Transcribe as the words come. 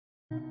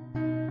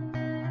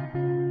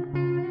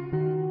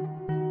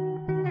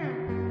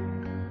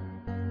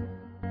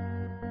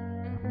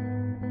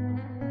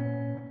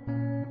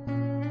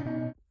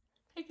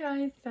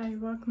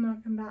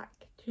welcome back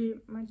to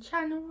my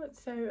channel.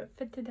 So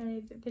for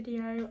today's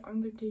video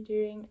I'm going to be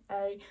doing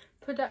a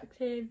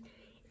productive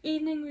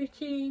evening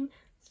routine.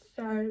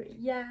 So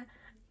yeah,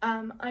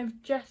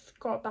 I've just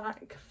got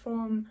back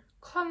from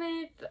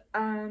college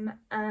and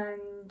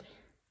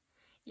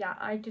yeah,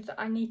 I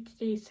need to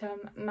do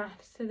some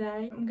maths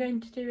today. I'm going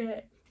to do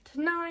it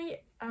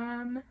tonight.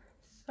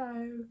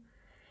 So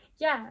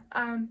yeah,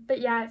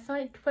 but yeah, it's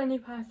like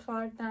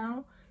 5:20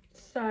 now.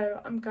 So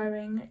I'm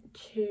going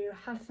to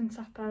have some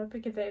supper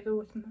because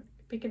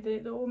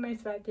it's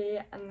almost ready,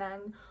 and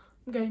then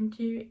I'm going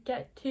to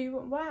get to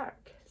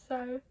work.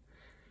 So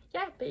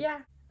yeah, but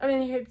yeah, I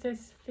really hope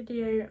this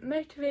video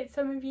motivates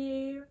some of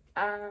you.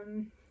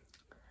 And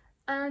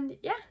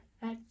yeah,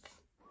 let's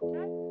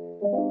go.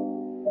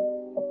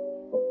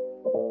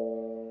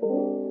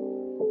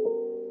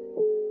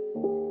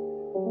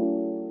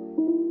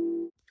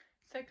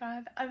 So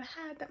guys, I've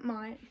had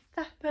my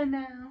supper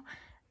now,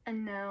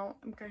 and now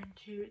I'm going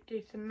to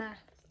do some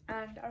maths,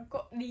 and I've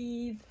got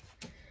these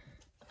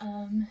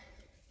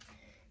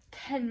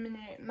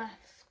 10-minute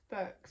maths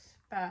books,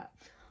 but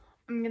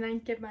I'm gonna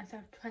give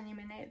myself 20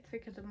 minutes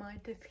because of my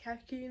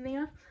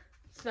dyscalculia.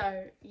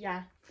 So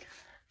yeah,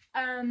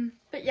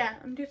 but yeah,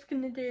 I'm just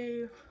gonna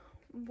do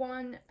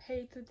one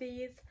page of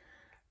these.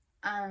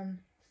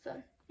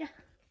 So yeah.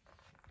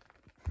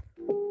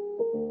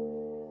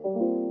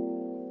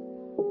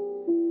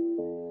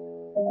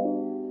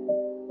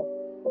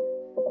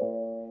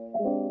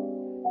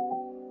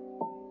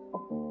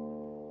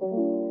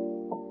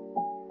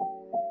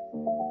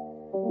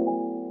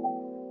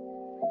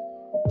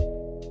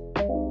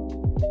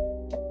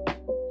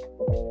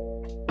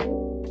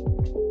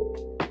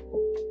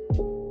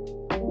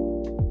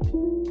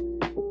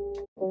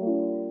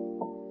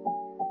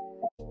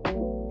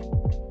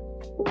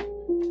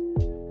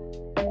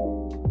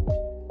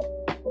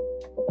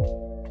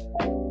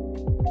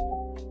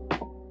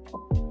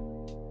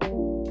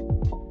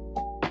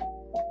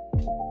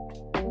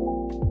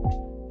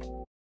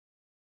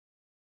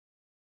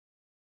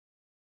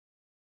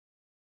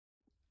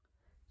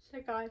 So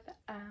guys,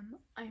 I'm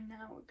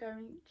now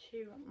going to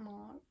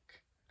mark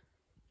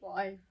what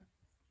I've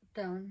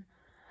done.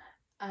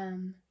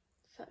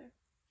 So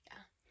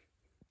yeah.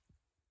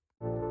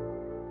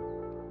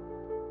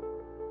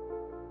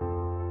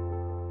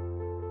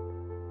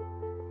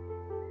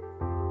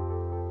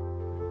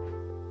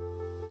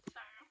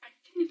 So I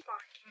finished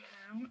marking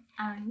now,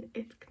 and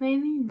it's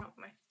clearly not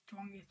my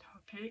strongest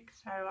topic,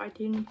 so I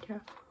do need to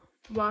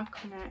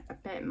work on it a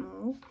bit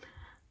more.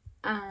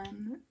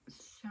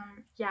 So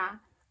yeah.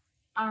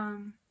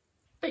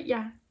 But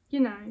yeah, you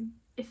know,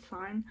 it's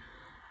fine.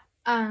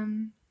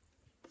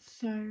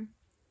 So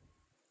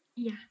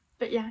yeah,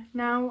 but yeah,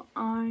 now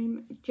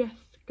I'm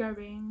just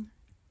going,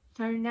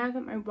 so now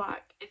that my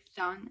work is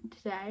done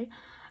today,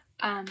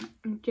 I'm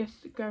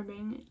just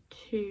going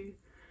to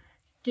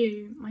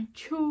do my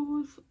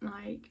chores,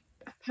 like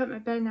I put my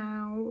bed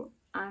out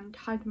and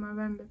tidy my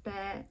room a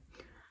bit,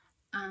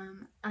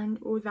 and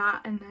all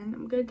that, and then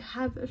I'm going to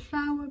have a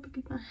shower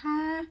because my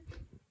hair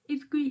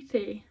is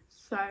greasy.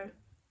 So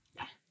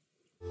yeah.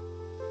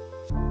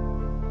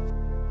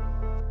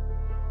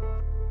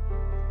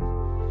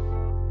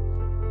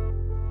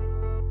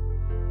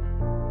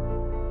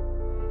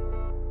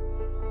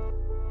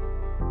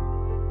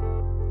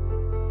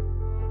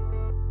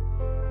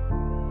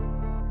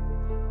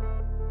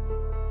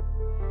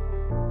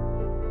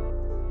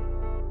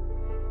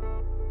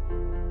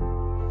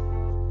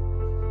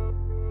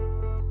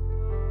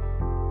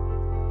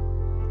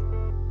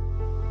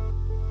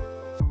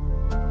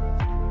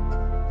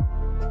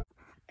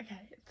 Okay,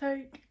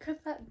 so because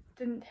that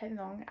didn't take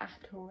long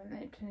at all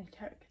and it only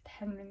took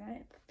 10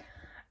 minutes,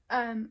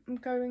 I'm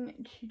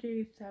going to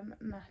do some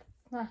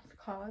math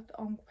cards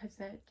on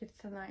Quizlet just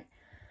to like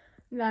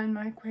learn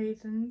my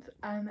equations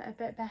a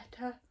bit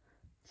better.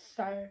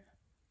 So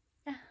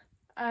yeah,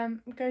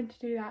 I'm going to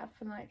do that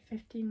for like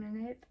 15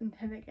 minutes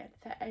until it gets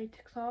to 8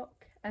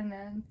 o'clock, and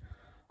then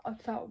I'll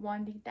start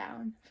winding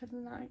down for the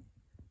night.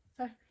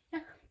 So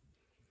yeah.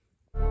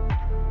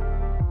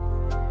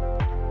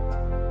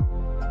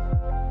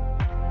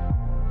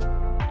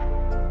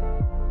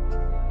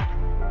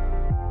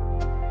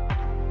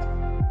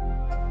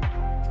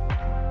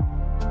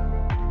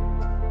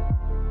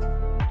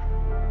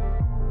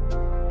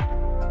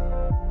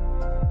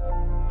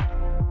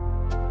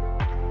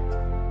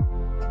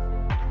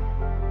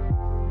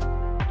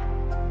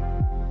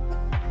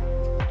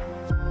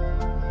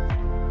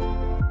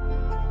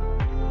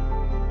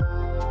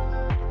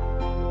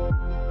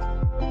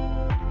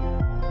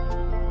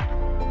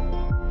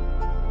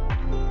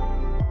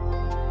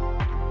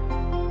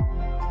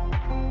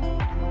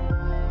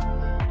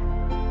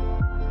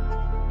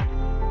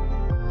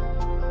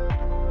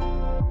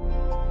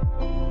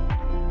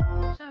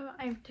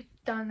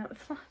 Done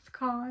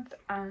flashcards,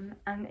 and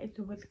it's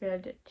always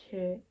good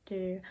to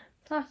do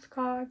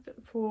flashcards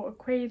for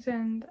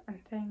equations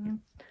and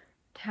things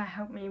to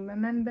help me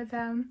remember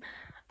them.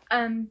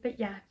 But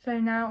yeah, so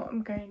now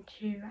I'm going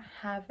to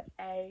have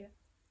a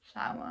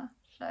shower.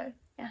 So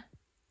yeah.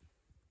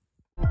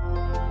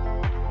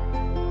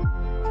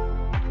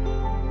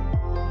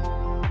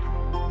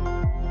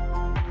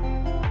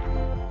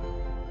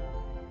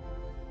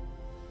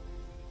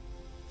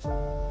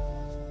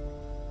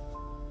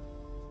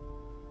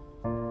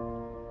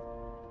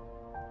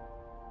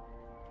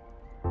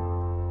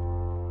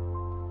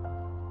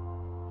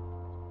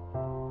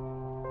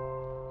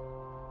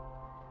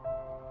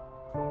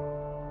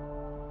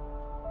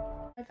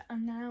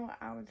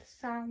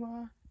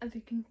 as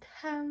you can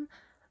tell.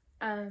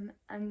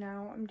 And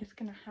now I'm just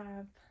gonna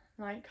have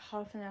like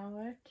half an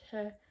hour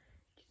to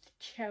just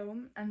chill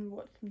and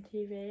watch some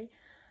TV.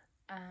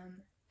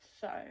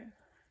 So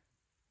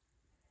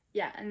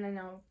yeah, and then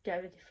I'll get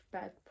ready for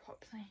bed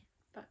properly.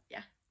 But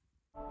yeah.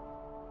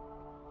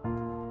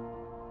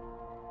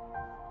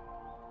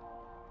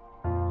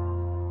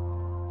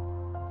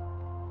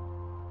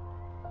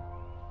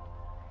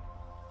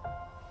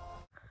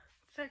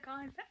 So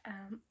guys,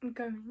 I'm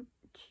going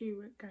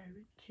to go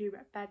to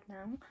bed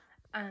now.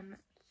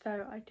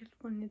 So I just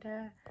wanted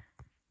to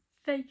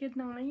say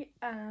goodnight.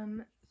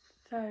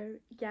 So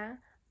yeah.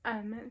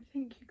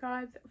 Thank you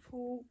guys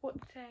for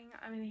watching.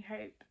 I really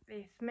hope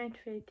this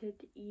motivated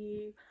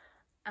you.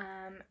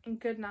 And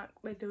good luck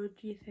with your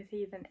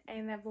GCSEs and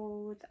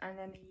A-levels and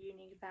any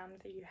uni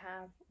exams that you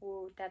have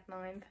or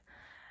deadlines.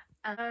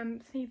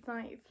 Please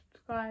like,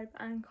 subscribe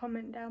and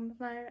comment down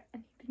below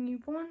anything you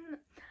want.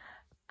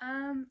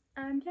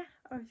 And yeah,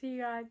 I'll see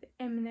you guys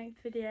in the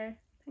next video.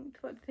 Thanks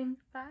for watching.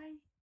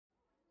 Bye.